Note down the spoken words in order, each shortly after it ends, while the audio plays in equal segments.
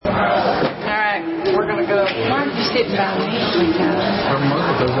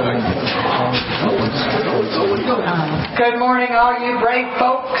Good morning, all you brave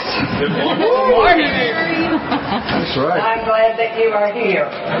folks. Good morning. That's right. I'm glad that you are here.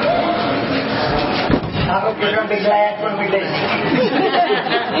 I hope you're going to be glad when we leave.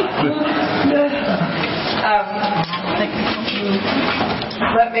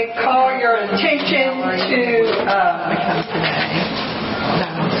 Let me call your attention to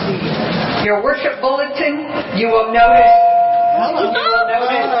your worship bulletin. You will notice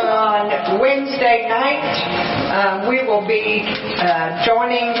on Wednesday night we will be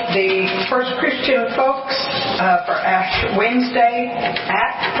joining the First Christian folks for Ash Wednesday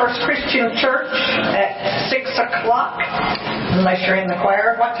at First Christian Church at 6 o'clock. Unless you're in the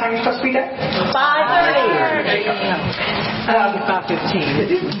choir, what time are you supposed to be there? 5:30.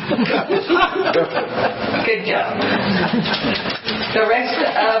 5:15. Good job. The rest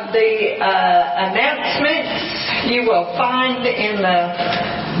of the announcements you will find in the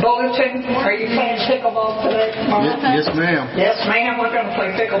bulletin. Are you playing pickleball today, Mama? Yes, ma'am. Yes, ma'am. We're going to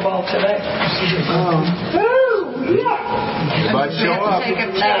play pickleball today. Woo! Yeah. Everybody show up. Take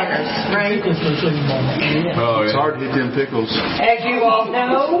up chairs, right? Oh, it's hard to hit them pickles. As you all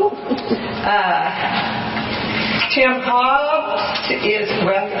know, Tim Hobbs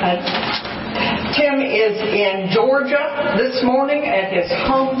Tim is in Georgia this morning at his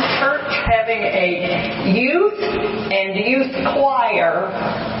home church having a youth and youth choir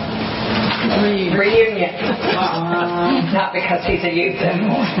reunion. Not because he's a youth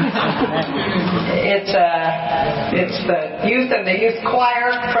anymore. It's the youth and the youth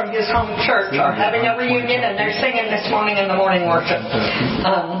choir from his home church are having a reunion, and they're singing this morning in the morning worship.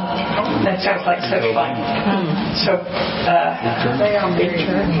 That sounds like such fun. So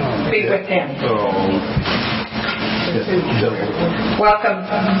be with him. Welcome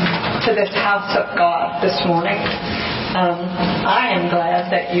to this house of God this morning. I am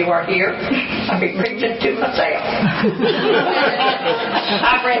glad that you are here. I've been preaching to myself.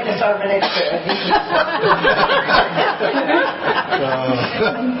 I've read the sermon, it's good.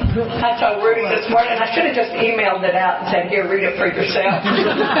 I told Rudy this morning, I should have just emailed it out and said, here, read it for yourself.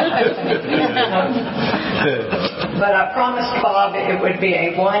 But I promised Bob it would be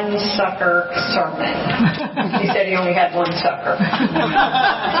a one-sucker sermon. He said he only had one sucker.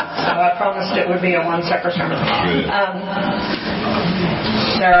 So I promised it would be a one-sucker sermon.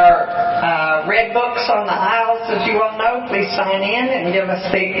 There are red books on the aisles, as you all know. Please sign in and give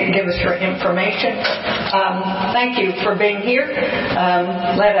us your information. Thank you for being here.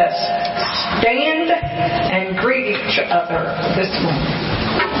 Let us stand and greet each other this morning.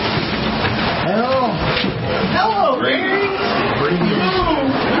 Hello. Hello, Mary.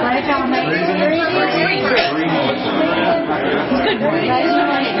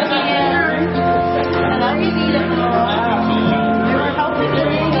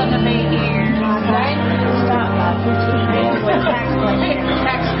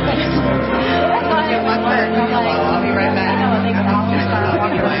 I'll be right back.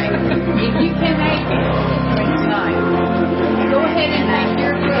 If you can make it, it's nice. Go ahead and make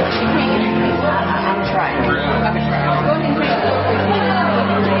your foot. I'm trying. Go ahead and make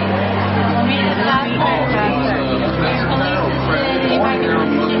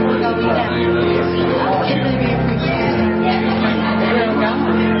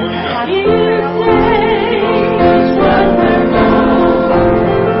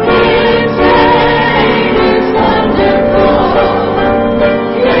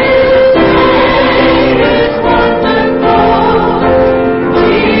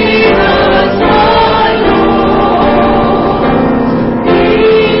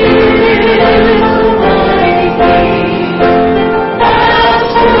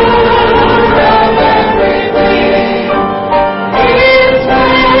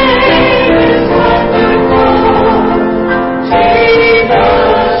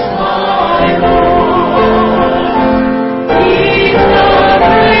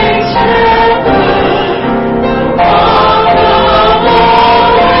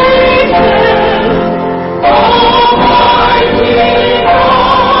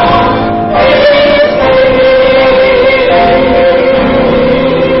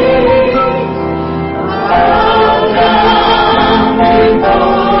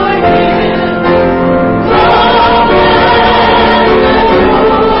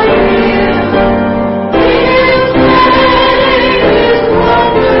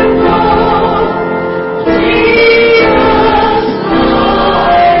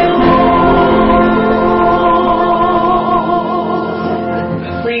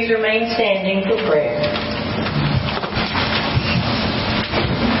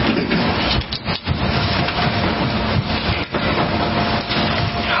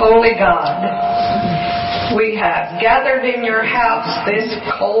Holy God, we have gathered in your house this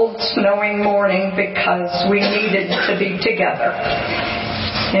cold, snowing morning because we needed to be together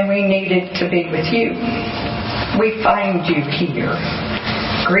and we needed to be with you. We find you here,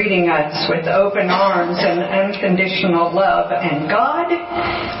 greeting us with open arms and unconditional love. And God,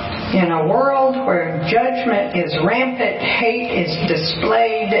 in a world where judgment is rampant, hate is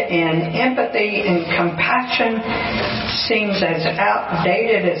displayed, and empathy and compassion seems as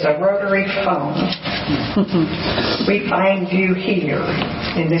outdated as a rotary phone, we find you here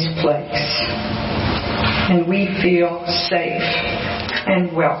in this place. And we feel safe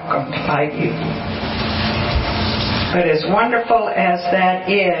and welcomed by you. But as wonderful as that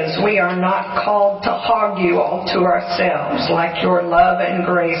is, we are not called to hog you all to ourselves, like your love and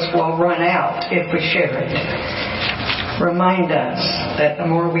grace will run out if we share it. Remind us that the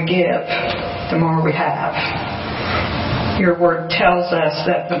more we give, the more we have. Your word tells us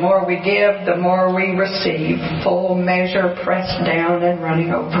that the more we give, the more we receive, full measure pressed down and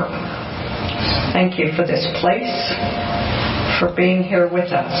running over. Thank you for this place, for being here with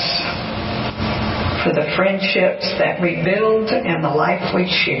us, for the friendships that we build and the life we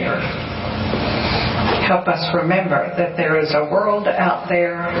share. Help us remember that there is a world out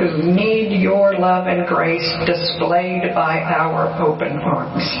there who need your love and grace displayed by our open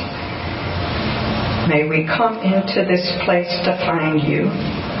arms. May we come into this place to find you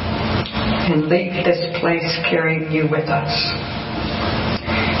and leave this place carrying you with us.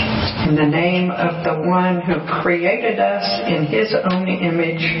 In the name of the one who created us in his own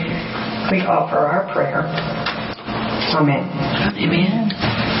image, we offer our prayer. Amen. Amen.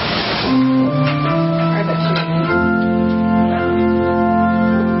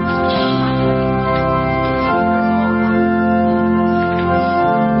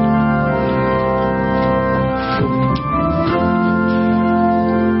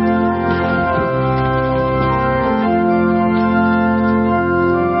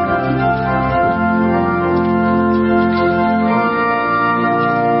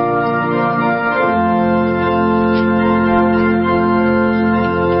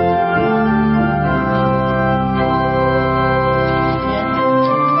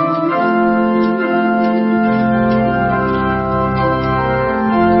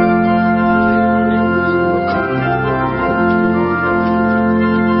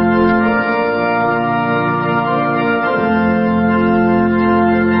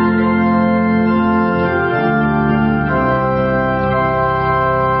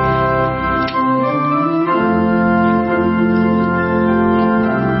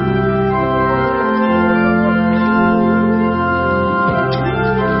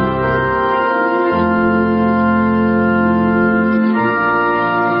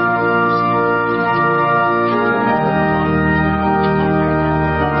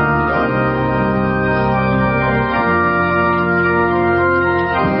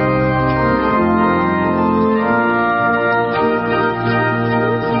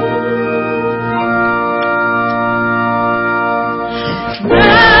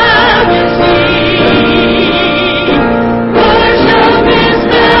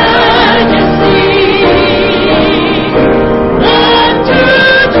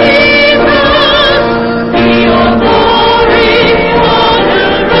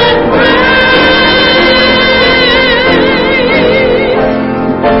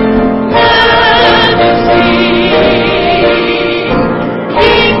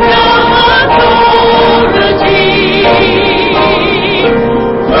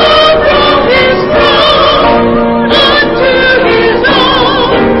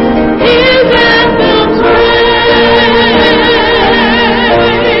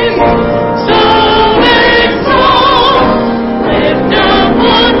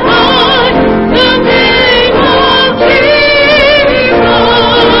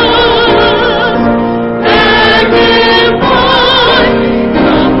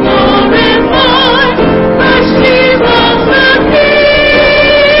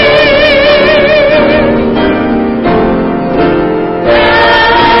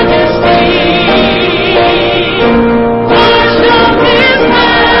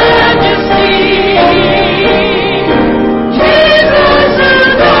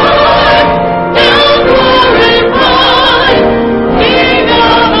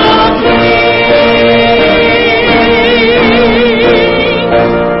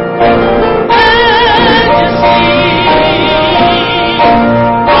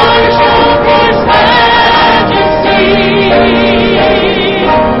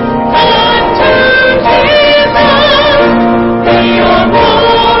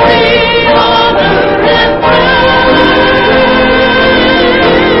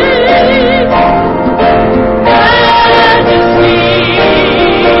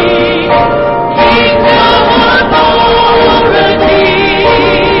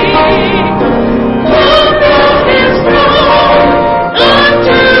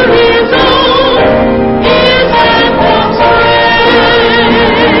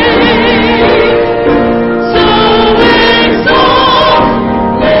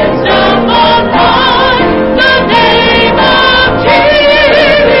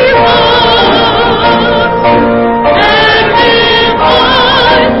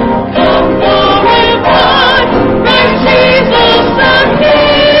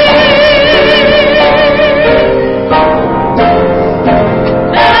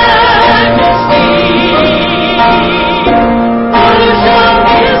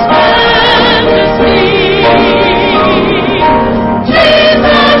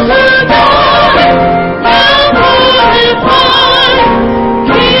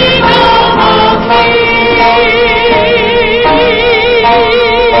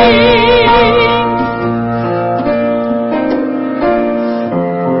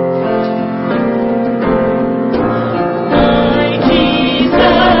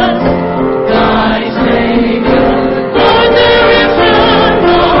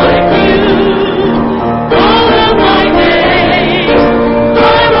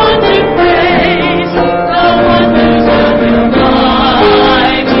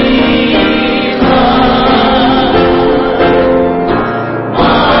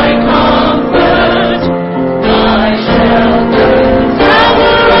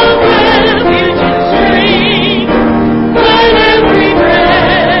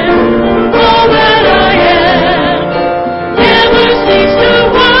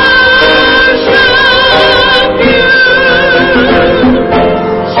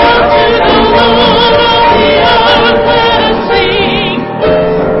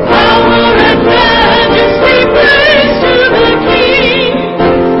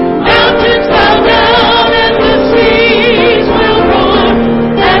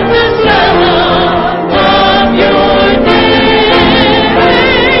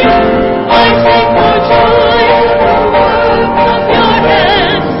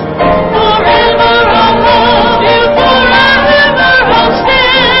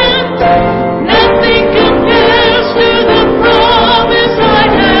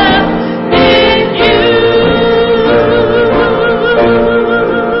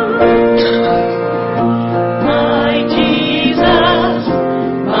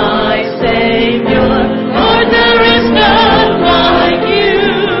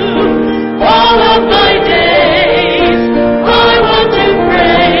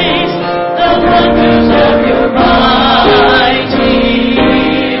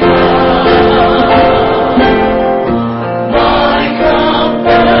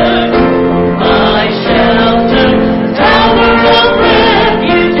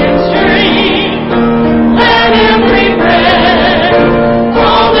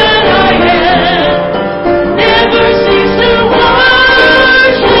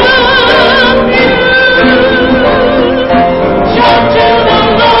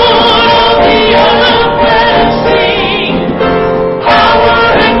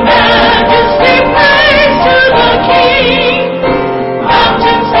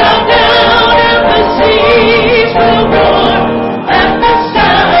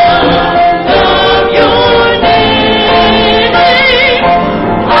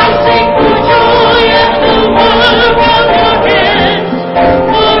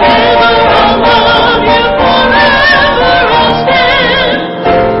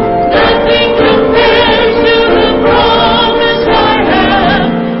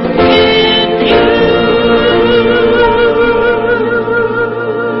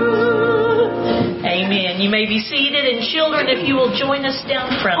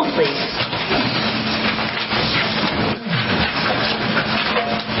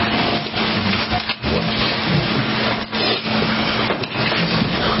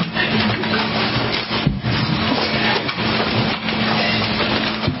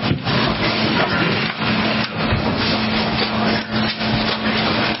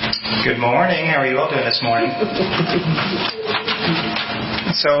 Good morning. How are you all doing this morning?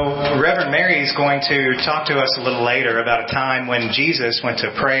 So, Reverend Mary is going to talk to us a little later about a time when Jesus went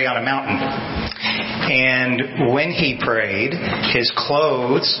to pray on a mountain. And when he prayed, his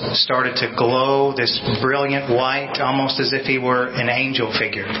clothes started to glow this brilliant white, almost as if he were an angel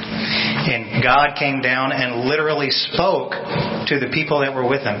figure. And God came down and literally spoke to the people that were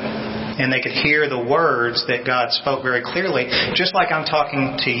with him. And they could hear the words that God spoke very clearly, just like I'm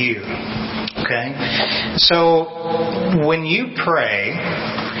talking to you. Okay? So, when you pray,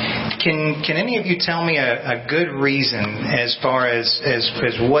 can any of you tell me a good reason as far as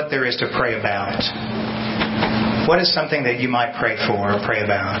what there is to pray about? What is something that you might pray for or pray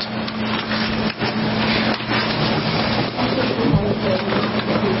about?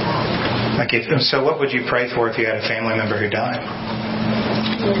 So what would you pray for if you had a family member who died?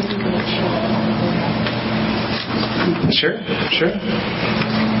 Sure.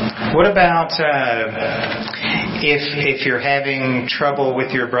 What about if you're having trouble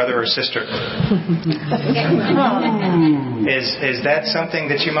with your brother or sister? Is that something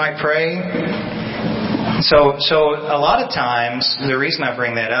that you might pray? So a lot of times, the reason I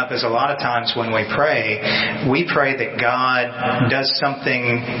bring that up is a lot of times when we pray that God does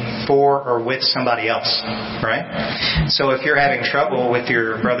something for or with somebody else, right? So if you're having trouble with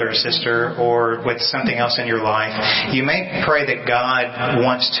your brother or sister or with something else in your life, you may pray that God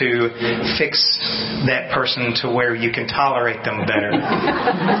wants to fix that person to where you can tolerate them better,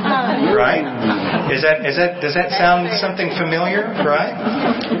 right? Does that sound something familiar, right?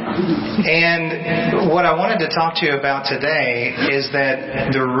 And what I wanted to talk to you about today is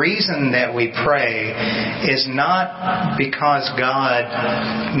that the reason that we pray is not because God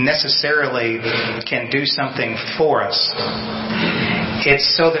necessarily can do something for us.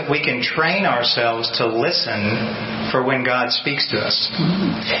 It's so that we can train ourselves to listen for when God speaks to us.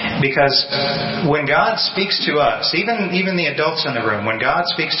 Because when God speaks to us, even the adults in the room, when God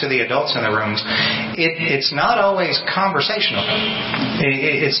speaks to the adults in the rooms, it's not always conversational.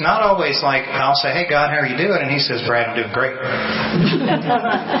 It's not always like, I'll say, hey God, how are you doing? And He says, Brad, I'm doing great.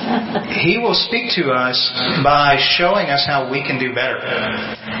 He will speak to us by showing us how we can do better.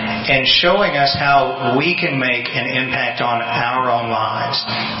 And showing us how we can make an impact on our own lives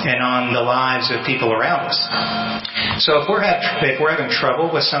and on the lives of people around us. So if we're having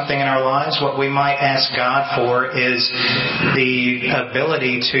trouble with something in our lives, what we might ask God for is the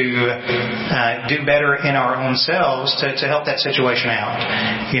ability to do better in our own selves to help that situation out.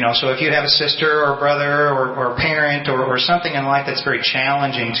 So if you have a sister or brother or parent or something in life that's very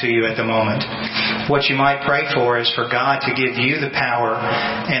challenging to you at the moment, what you might pray for is for God to give you the power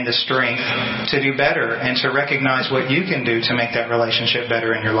and the strength to do better and to recognize what you can do to make that relationship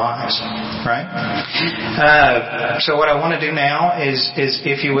better in your lives. Right? So what I want to do now is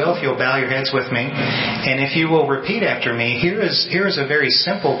if you'll bow your heads with me, and if you will repeat after me, here is a very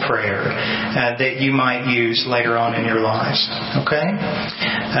simple prayer that you might use later on in your lives. Okay?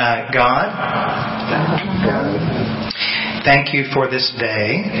 God, thank you for this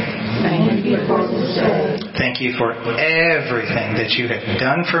day. Thank you for this day. Thank you for everything that you have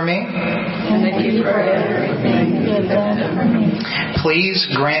done for me. Thank you for everything you have done for me. Please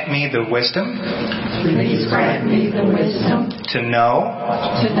grant me the wisdom. Please grant me the wisdom to know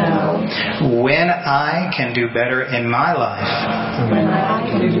when I can do better in my life. When I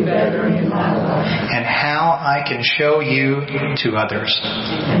can do better in my life. And how I can show you to others.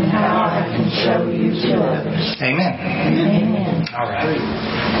 And how I can show you to others. Amen. Amen. All right.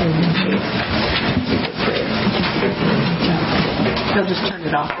 He'll just turn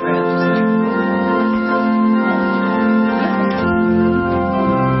it off, Fred.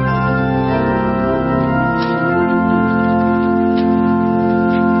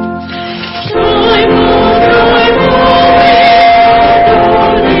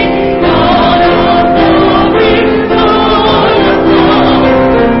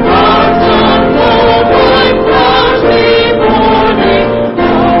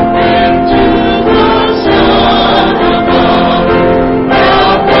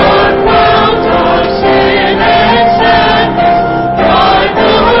 Welcome.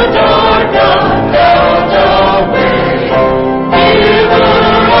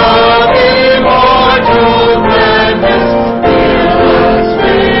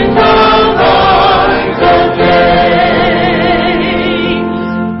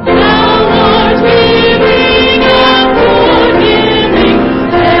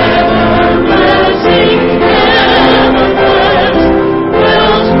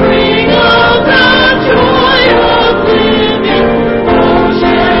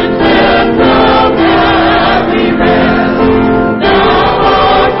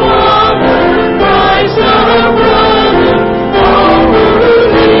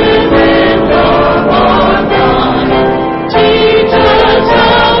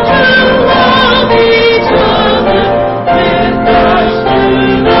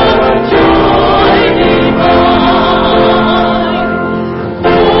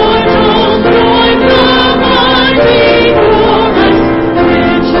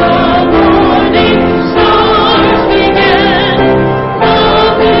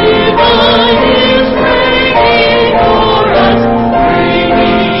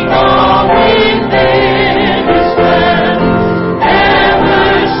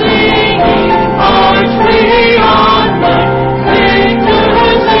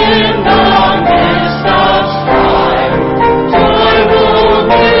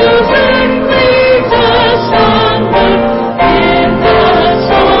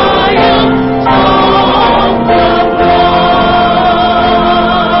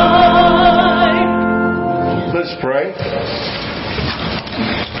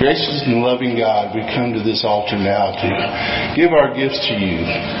 gracious and loving God, we come to this altar now to give our gifts to you.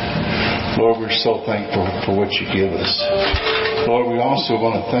 Lord, we're so thankful for what you give us. Lord, we also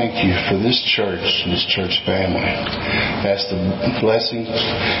want to thank you for this church and this church family. Ask the blessings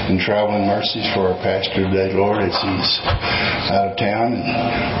and traveling mercies for our pastor today, Lord, as he's out of town.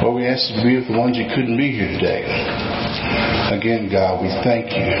 And Lord, we ask you to be with the ones who couldn't be here today. Again, God, we thank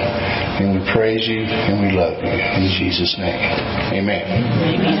you and we praise you and we love you. In Jesus' name, amen.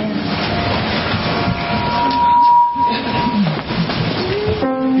 Amen.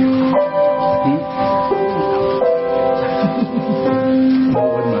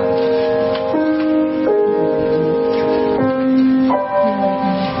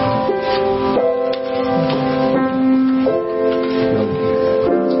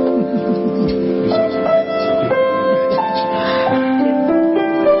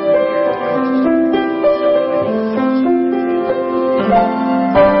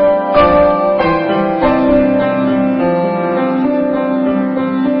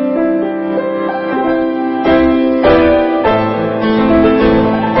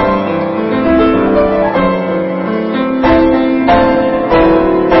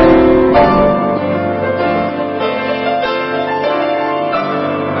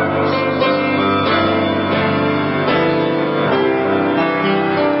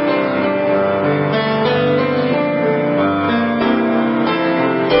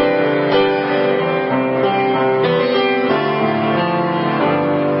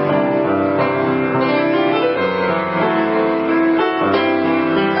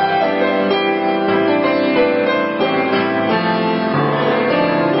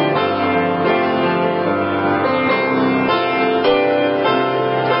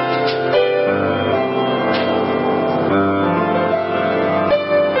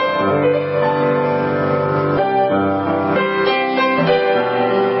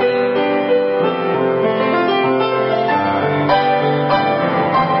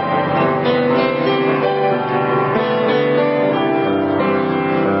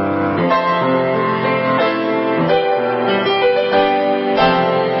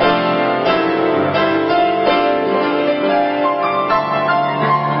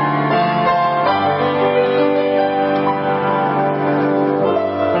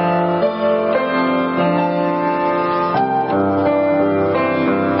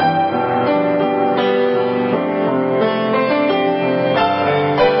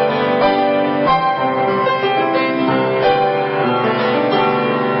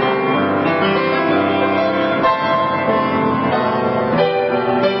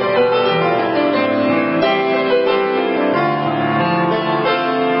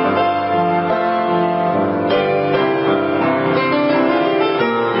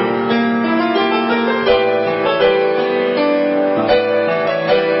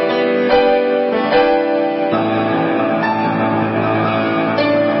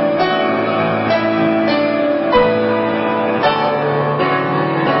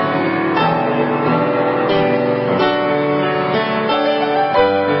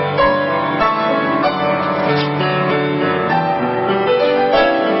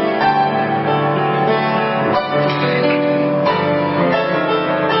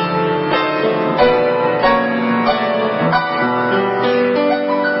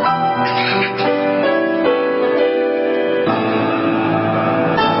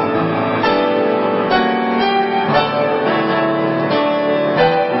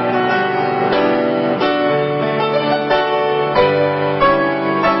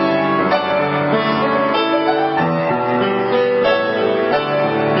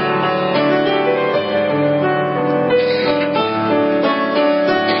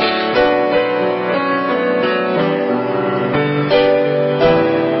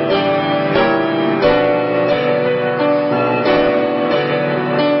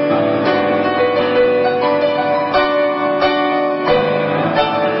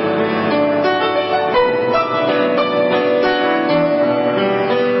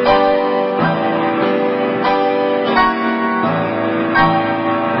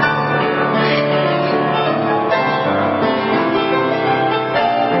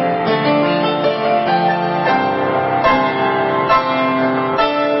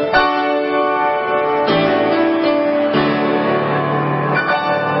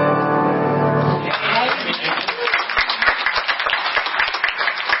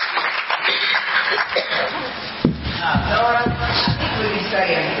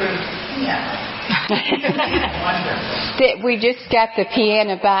 We just got the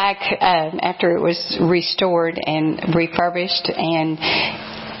piano back after it was restored and refurbished, and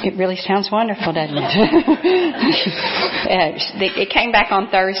It really sounds wonderful, doesn't it? It came back on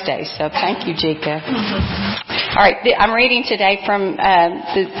Thursday, so thank you, Jika. All right, I'm reading today from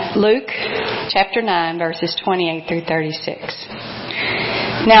Luke chapter 9, verses 28 through 36.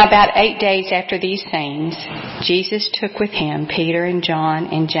 Now about 8 days after these things, Jesus took with him Peter and John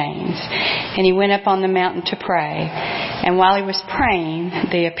and James, and he went up on the mountain to pray. And while he was praying,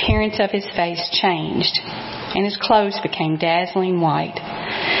 the appearance of his face changed, and his clothes became dazzling white.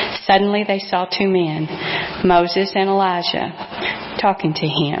 Suddenly they saw two men, Moses and Elijah, talking to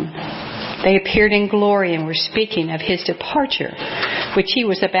him. They appeared in glory and were speaking of his departure, which he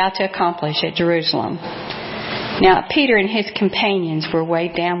was about to accomplish at Jerusalem. Now Peter and his companions were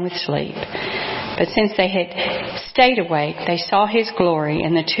weighed down with sleep. But since they had stayed awake, they saw his glory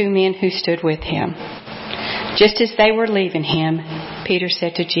and the two men who stood with him. Just as they were leaving him, Peter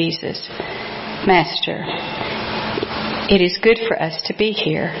said to Jesus, "Master, it is good for us to be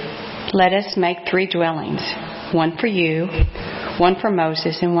here. Let us make 3 dwellings, one for you, one for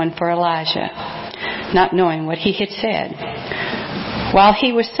Moses, and one for Elijah," not knowing what he had said. While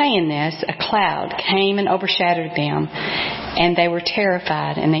he was saying this, a cloud came and overshadowed them, and they were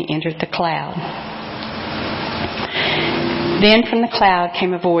terrified, and they entered the cloud. Then from the cloud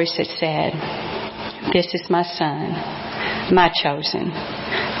came a voice that said, "This is my son, my chosen.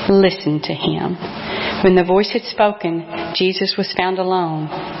 Listen to him." When the voice had spoken, Jesus was found alone,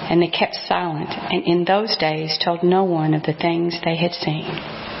 and they kept silent, and in those days told no one of the things they had seen.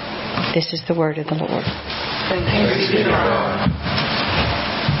 This is the word of the Lord. Thanks be to God.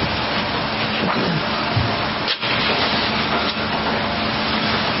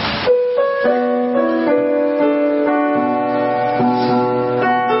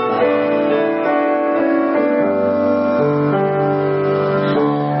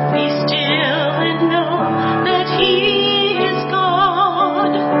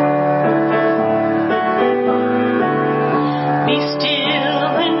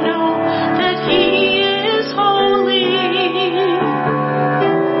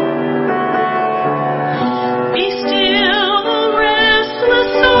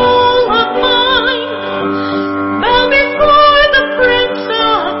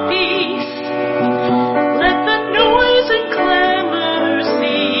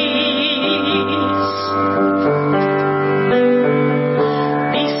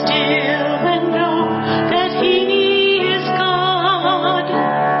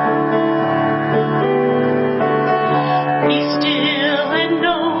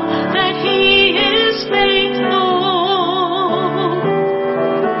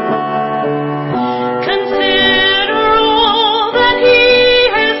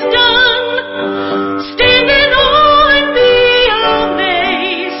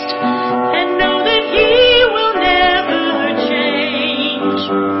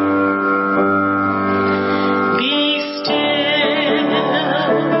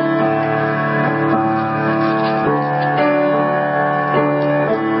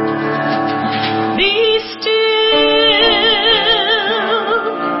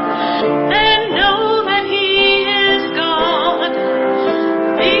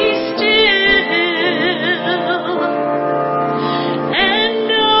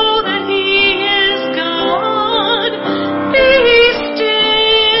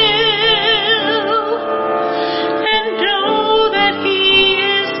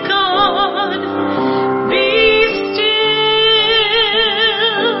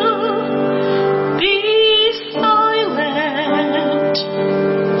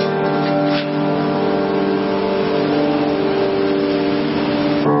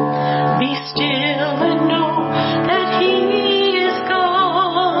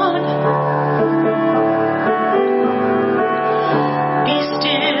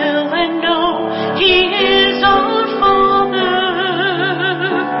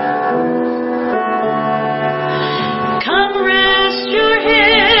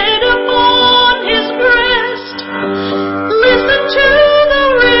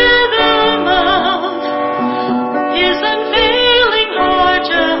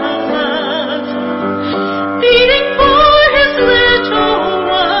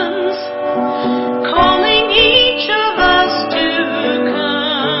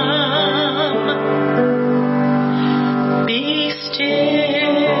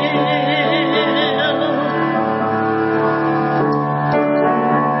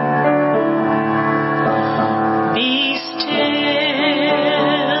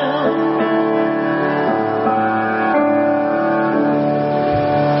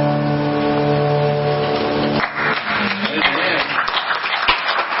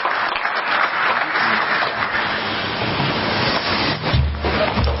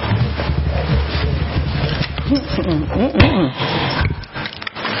 I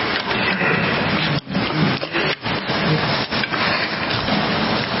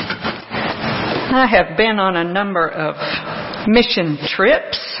have been on a number of mission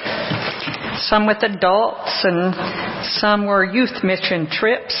trips, some with adults and some were youth mission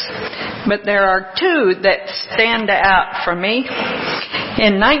trips, but there are two that stand out for me.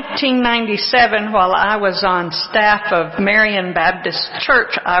 In 1997, while I was on staff of Marian Baptist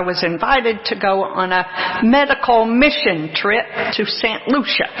Church, I was invited to go on a medical mission trip to St.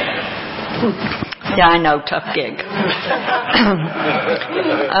 Lucia. Yeah, I know, tough gig.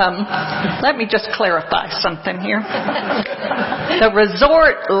 Let me just clarify something here. The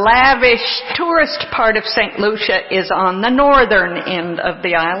resort, lavish tourist part of St. Lucia is on the northern end of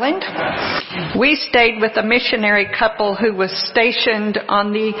the island. We stayed with a missionary couple who was stationed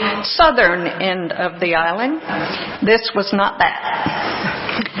on the southern end of the island. This was not that.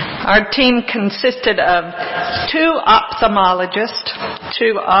 Our team consisted of 2 ophthalmologists,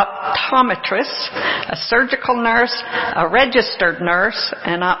 2 optometrists, a surgical nurse, a registered nurse,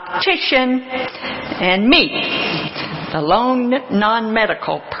 an optician, and me, the lone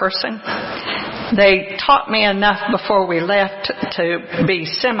non-medical person. They taught me enough before we left to be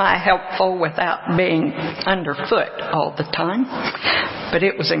semi-helpful without being underfoot all the time, but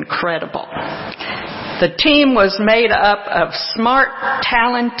it was incredible. The team was made up of smart,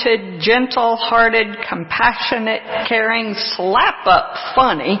 talented, gentle-hearted, compassionate, caring, slap-up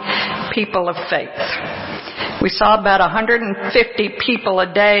funny people of faith. We saw about 150 people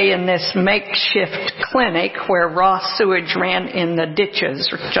a day in this makeshift clinic where raw sewage ran in the ditches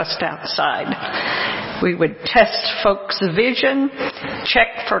just outside. We would test folks' vision,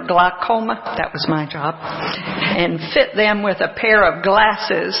 check for glaucoma, that was my job, and fit them with a pair of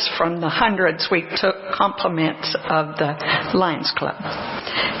glasses from the hundreds we took compliments of the Lions Club.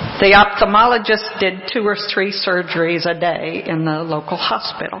 The ophthalmologist did 2 or 3 surgeries a day in the local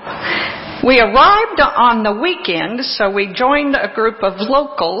hospital. We arrived on the weekend, so we joined a group of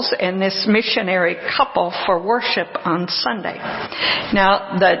locals and this missionary couple for worship on Sunday.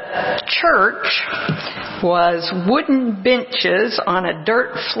 Now, the church was wooden benches on a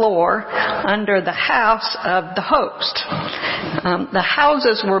dirt floor under the house of the host. The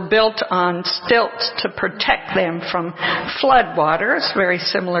houses were built on stilts to protect them from floodwaters, very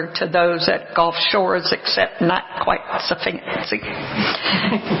similar to those at Gulf Shores, except not quite so fancy.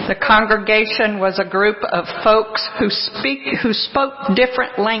 The congregation was a group of folks who spoke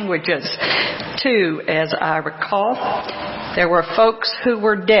different languages, too, as I recall. There were folks who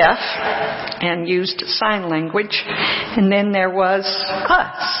were deaf and used sign language, and then there was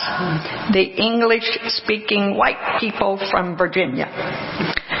us, the English-speaking white people from Virginia.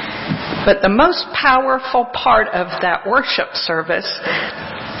 But the most powerful part of that worship service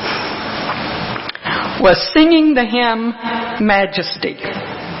was singing the hymn Majesty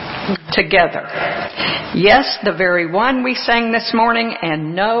together. Yes, the very one we sang this morning,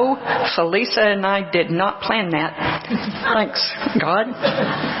 and no, Felisa and I did not plan that. Thanks, God.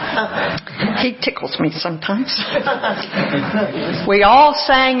 He tickles me sometimes. We all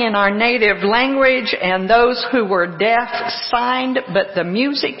sang in our native language, and those who were deaf signed, but the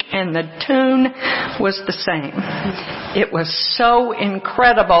music and the tune was the same. It was so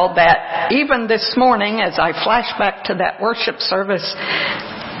incredible that even this morning, as I flash back to that worship service,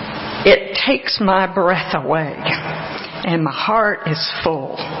 it takes my breath away, and my heart is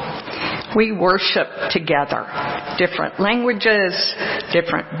full. We worship together. Different languages,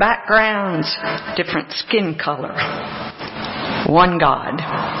 different backgrounds, different skin color. One God.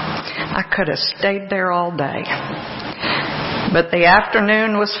 I could have stayed there all day. But the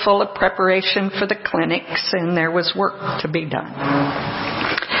afternoon was full of preparation for the clinics, and there was work to be done.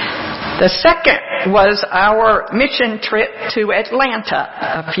 The second was our mission trip to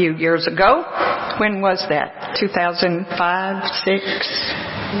Atlanta a few years ago. When was that? 2005, 6?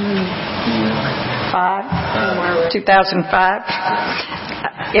 2005.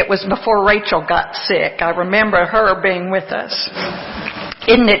 It was before Rachel got sick. I remember her being with us.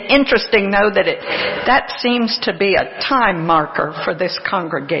 Isn't it interesting, though, that that seems to be a time marker for this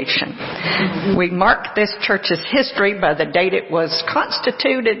congregation? We mark this church's history by the date it was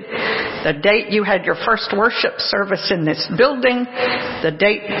constituted, the date you had your first worship service in this building, the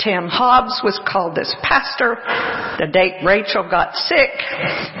date Tim Hobbs was called as pastor, the date Rachel got sick,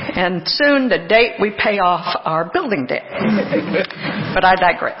 and soon the date we pay off our building debt. But I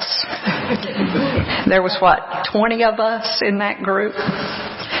digress. There was, 20 of us in that group?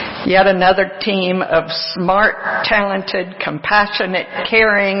 Yet another team of smart, talented, compassionate,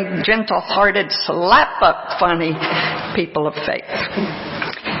 caring, gentle-hearted, slap-up funny people of faith.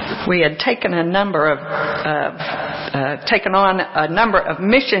 We had taken on a number of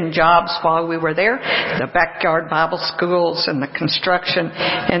mission jobs while we were there, the backyard Bible schools and the construction,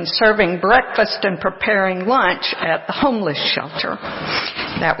 and serving breakfast and preparing lunch at the homeless shelter.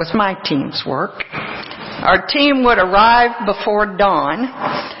 That was my team's work. Our team would arrive before dawn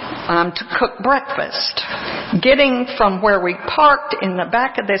to cook breakfast. Getting from where we parked in the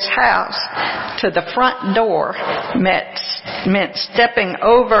back of this house to the front door meant stepping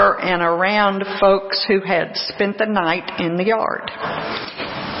over and around folks who had spent the night in the yard.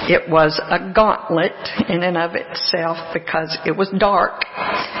 It was a gauntlet in and of itself because it was dark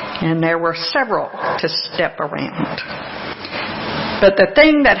and there were several to step around. But the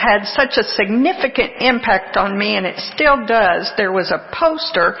thing that had such a significant impact on me, and it still does, there was a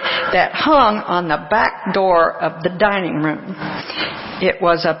poster that hung on the back door of the dining room. It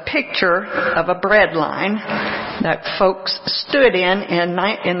was a picture of a bread line that folks stood in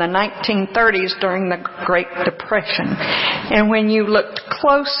the 1930s during the Great Depression. And when you looked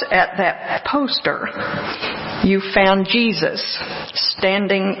close at that poster, you found Jesus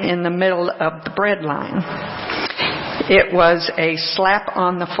standing in the middle of the bread line. It was a slap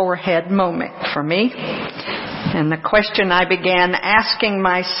on the forehead moment for me. And the question I began asking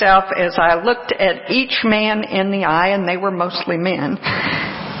myself as I looked at each man in the eye, and they were mostly men,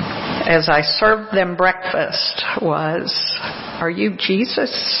 as I served them breakfast was, are you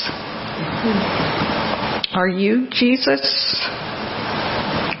Jesus? Are you Jesus?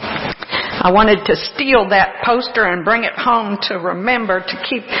 I wanted to steal that poster and bring it home to remember to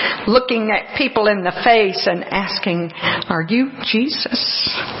keep looking at people in the face and asking, are you Jesus?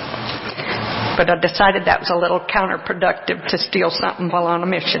 But I decided that was a little counterproductive to steal something while on a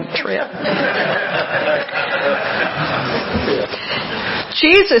mission trip.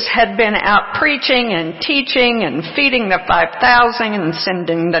 Jesus had been out preaching and teaching and feeding the 5,000 and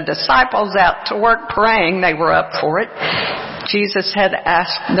sending the disciples out to work praying. They were up for it. Jesus had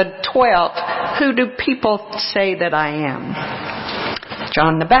asked the 12, who do people say that I am?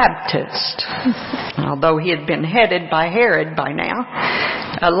 John the Baptist, although he had been headed by Herod by now.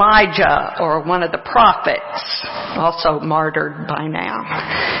 Elijah, or one of the prophets, also martyred by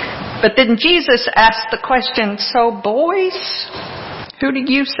now. But then Jesus asked the question, so boys, who do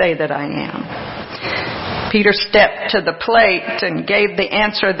you say that I am? Peter stepped to the plate and gave the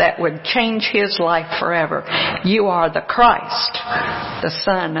answer that would change his life forever. You are the Christ, the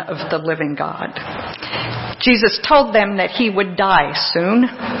Son of the living God. Jesus told them that he would die soon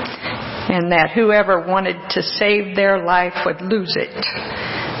and that whoever wanted to save their life would lose it.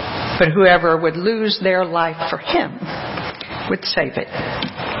 But whoever would lose their life for him would save it.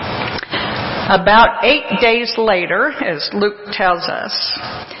 About 8 days later, as Luke tells us,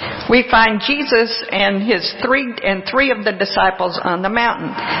 we find Jesus and three of the disciples on the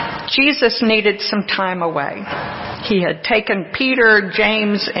mountain. Jesus needed some time away. He had taken Peter,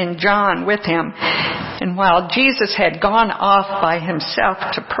 James, and John with him. And while Jesus had gone off by himself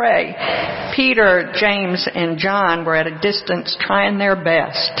to pray, Peter, James, and John were at a distance trying their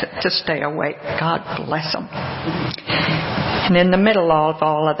best to stay awake. God bless them. And in the middle of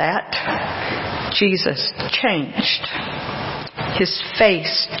all of that, Jesus changed. His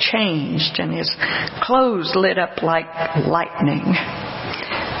face changed and his clothes lit up like lightning.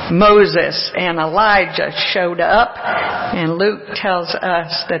 Moses and Elijah showed up, and Luke tells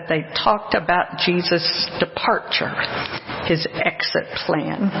us that they talked about Jesus' departure, his exit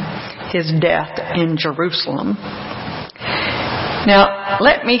plan, his death in Jerusalem. Now,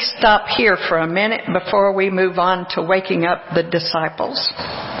 let me stop here for a minute before we move on to waking up the disciples.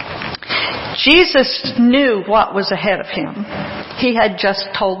 Jesus knew what was ahead of him. He had just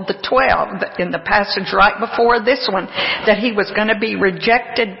told the 12 in the passage right before this one that he was going to be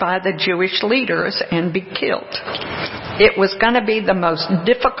rejected by the Jewish leaders and be killed. It was going to be the most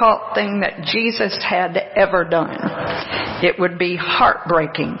difficult thing that Jesus had ever done. It would be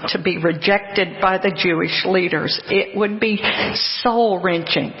heartbreaking to be rejected by the Jewish leaders. It would be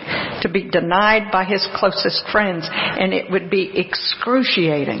soul-wrenching to be denied by his closest friends, and it would be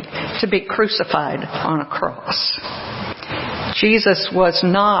excruciating to be crucified on a cross. Jesus was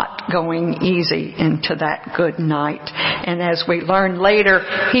not going easy into that good night. And as we learn later,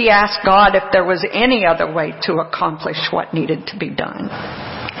 he asked God if there was any other way to accomplish what needed to be done.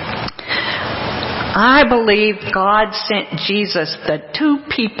 I believe God sent Jesus the two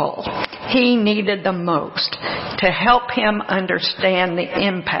people he needed the most to help him understand the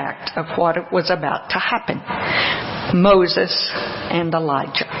impact of what was about to happen. Moses and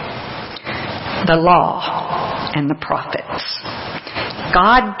Elijah. The law and the prophets.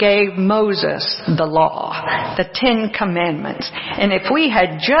 God gave Moses the law, the 10 Commandments. And if we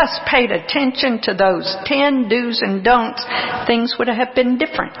had just paid attention to those 10 do's and don'ts, things would have been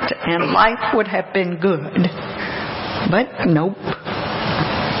different and life would have been good. But nope.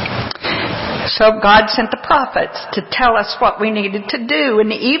 So God sent the prophets to tell us what we needed to do.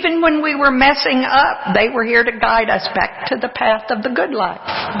 And even when we were messing up, they were here to guide us back to the path of the good life.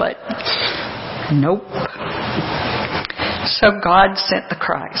 But nope. So God sent the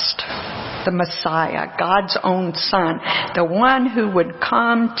Christ, the Messiah, God's own Son, the one who would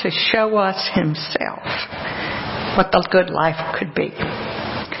come to show us himself what the good life could be.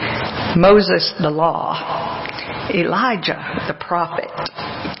 Moses, the law. Elijah, the prophet.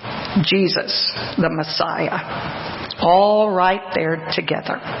 Jesus, the Messiah. All right there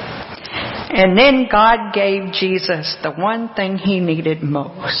together. And then God gave Jesus the one thing he needed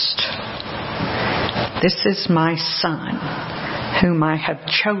most. This is my Son, whom I have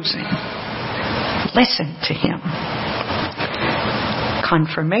chosen. Listen to him.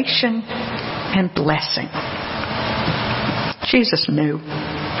 Confirmation and blessing. Jesus knew.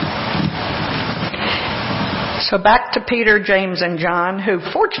 So back to Peter, James, and John, who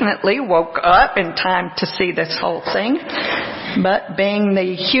fortunately woke up in time to see this whole thing. But being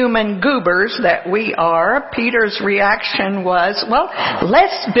the human goobers that we are, Peter's reaction was, well,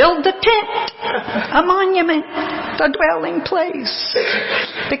 let's build a tent, a monument, a dwelling place.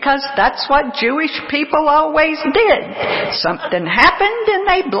 Because that's what Jewish people always did. Something happened and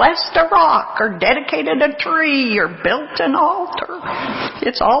they blessed a rock or dedicated a tree or built an altar.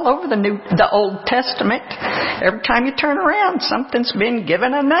 It's all over the Old Testament. Every time you turn around, something's been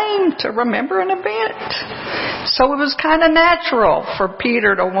given a name to remember an event. So it was kind of natural for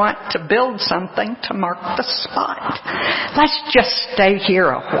Peter to want to build something to mark the spot. Let's just stay here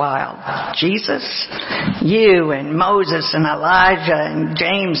a while. Jesus, you and Moses and Elijah and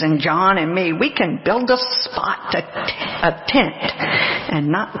James and John and me, we can build a spot, a tent,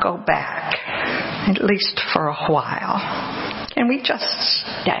 and not go back, at least for a while. Can we just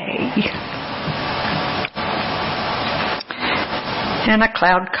stay? And a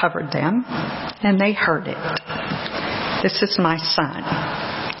cloud covered them, and they heard it. This is my Son,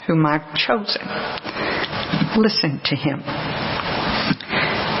 whom I've chosen. Listen to him.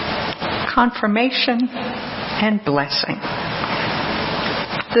 Confirmation and blessing.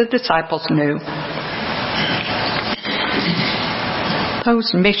 The disciples knew.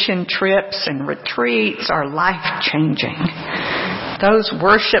 Those mission trips and retreats are life-changing. Those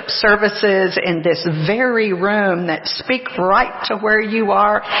worship services in this very room that speak right to where you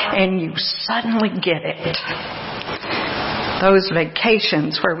are and you suddenly get it. Those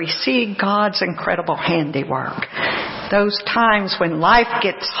vacations where we see God's incredible handiwork. Those times when life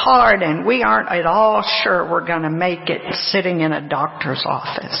gets hard and we aren't at all sure we're going to make it, sitting in a doctor's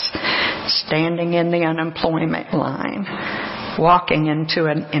office, standing in the unemployment line, walking into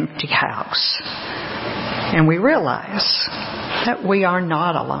an empty house. And we realize that we are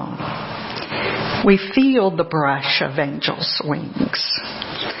not alone. We feel the brush of angels' wings.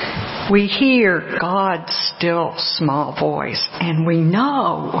 We hear God's still small voice, and we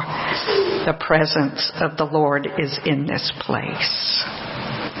know the presence of the Lord is in this place.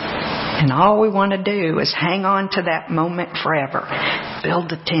 And all we want to do is hang on to that moment forever.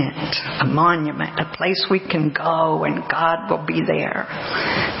 Build a tent, a monument, a place we can go and God will be there.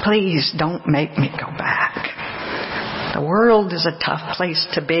 Please don't make me go back. The world is a tough place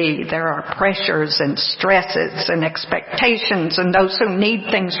to be. There are pressures and stresses and expectations and those who need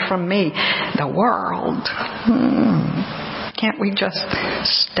things from me. The world. Can't we just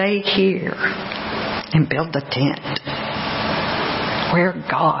stay here and build a tent where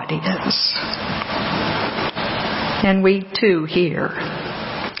God is? And we too here.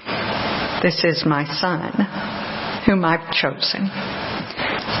 This is my Son, whom I've chosen.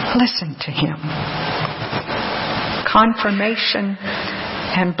 Listen to him. Confirmation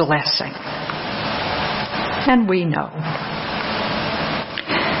and blessing. And we know.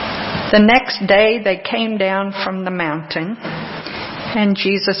 The next day they came down from the mountain and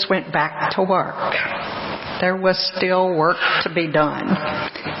Jesus went back to work. There was still work to be done.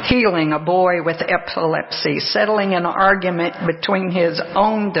 Healing a boy with epilepsy, settling an argument between his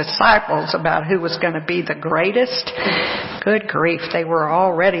own disciples about who was going to be the greatest. Good grief, they were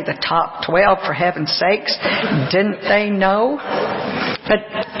already the top 12, for heaven's sakes. Didn't they know? But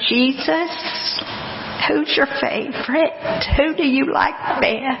Jesus, who's your favorite? Who do you like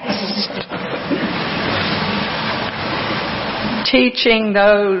best? Teaching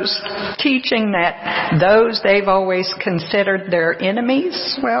that those they've always considered their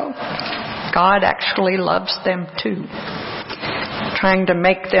enemies, well, God actually loves them too. trying to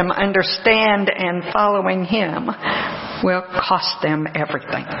make them understand and following Him will cost them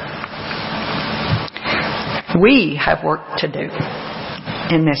everything. We have work to do.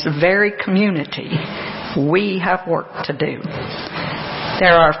 In this very community, we have work to do.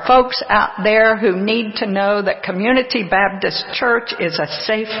 There are folks out there who need to know that Community Baptist Church is a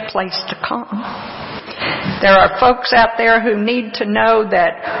safe place to come. There are folks out there who need to know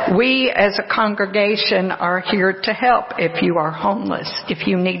that we as a congregation are here to help if you are homeless, if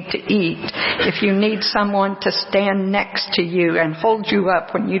you need to eat, if you need someone to stand next to you and hold you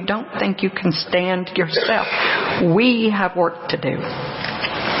up when you don't think you can stand yourself. We have work to do.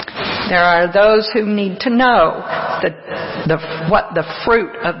 There are those who need to know what the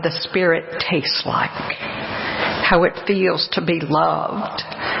fruit of the Spirit tastes like, how it feels to be loved,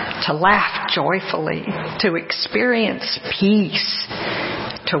 to laugh joyfully, to experience peace,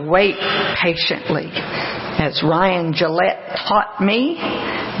 to wait patiently. As Ryan Gillette taught me,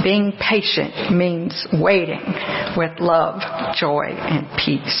 being patient means waiting with love, joy, and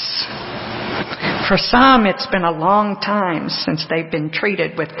peace. For some, it's been a long time since they've been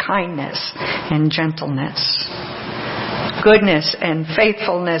treated with kindness and gentleness. Goodness and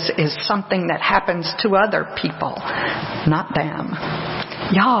faithfulness is something that happens to other people, not them.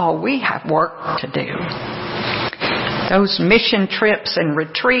 Y'all, we have work to do. Those mission trips and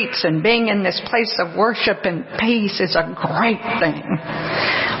retreats and being in this place of worship and peace is a great thing.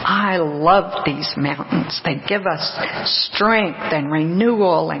 I love these mountains. They give us strength and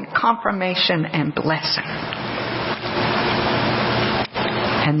renewal and confirmation and blessing.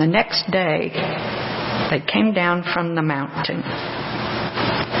 And the next day, they came down from the mountain,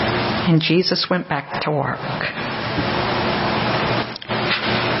 and Jesus went back to work.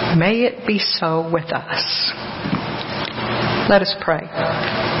 May it be so with us. Let us pray.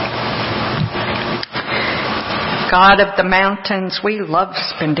 God of the mountains, we love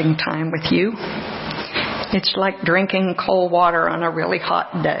spending time with you. It's like drinking cold water on a really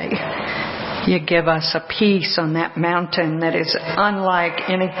hot day. You give us a peace on that mountain that is unlike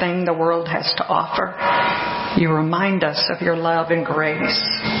anything the world has to offer. You remind us of your love and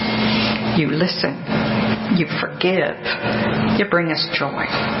grace. You listen. You forgive. You bring us joy.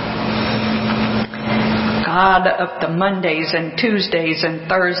 God of the Mondays and Tuesdays and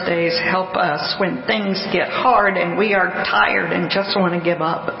Thursdays, help us when things get hard and we are tired and just want to give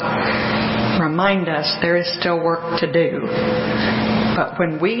up. Remind us there is still work to do. But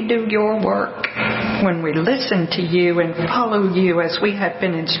when we do your work, when we listen to you and follow you as we have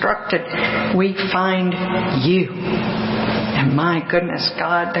been instructed, we find you. And my goodness,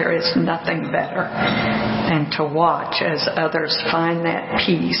 God, there is nothing better than to watch as others find that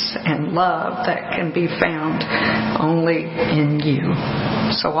peace and love that can be found only in you.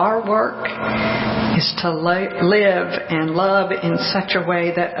 So our work is to live and love in such a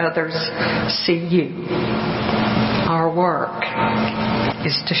way that others see you. Our work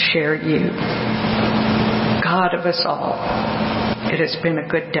is to share you. God of us all, it has been a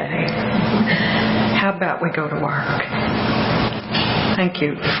good day. How about we go to work? Thank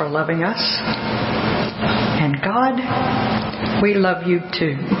you for loving us. And God, we love you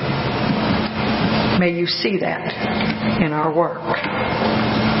too. May you see that in our work.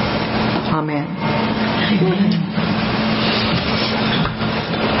 Amen.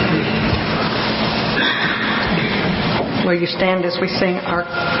 Will you stand as we sing our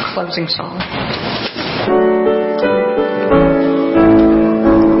closing song?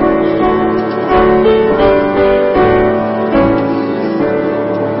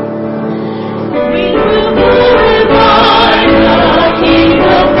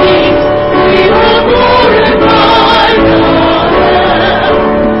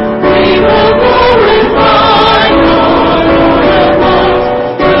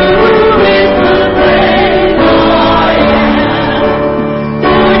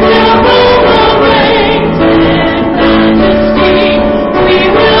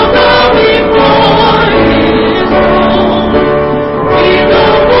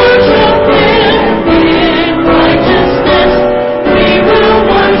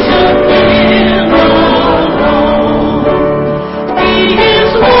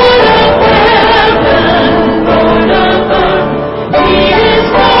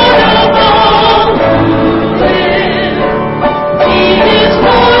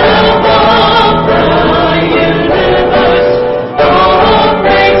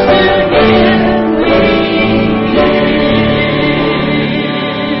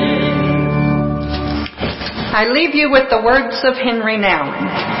 I leave you with the words of Henry Nouwen.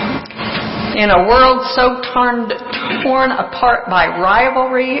 In a world so torn apart by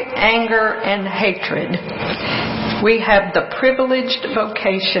rivalry, anger, and hatred, We have the privileged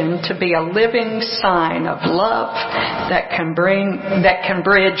vocation to be a living sign of love that can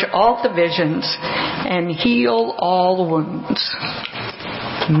bridge all divisions and heal all wounds.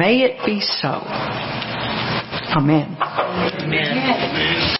 May it be so. Amen. Amen.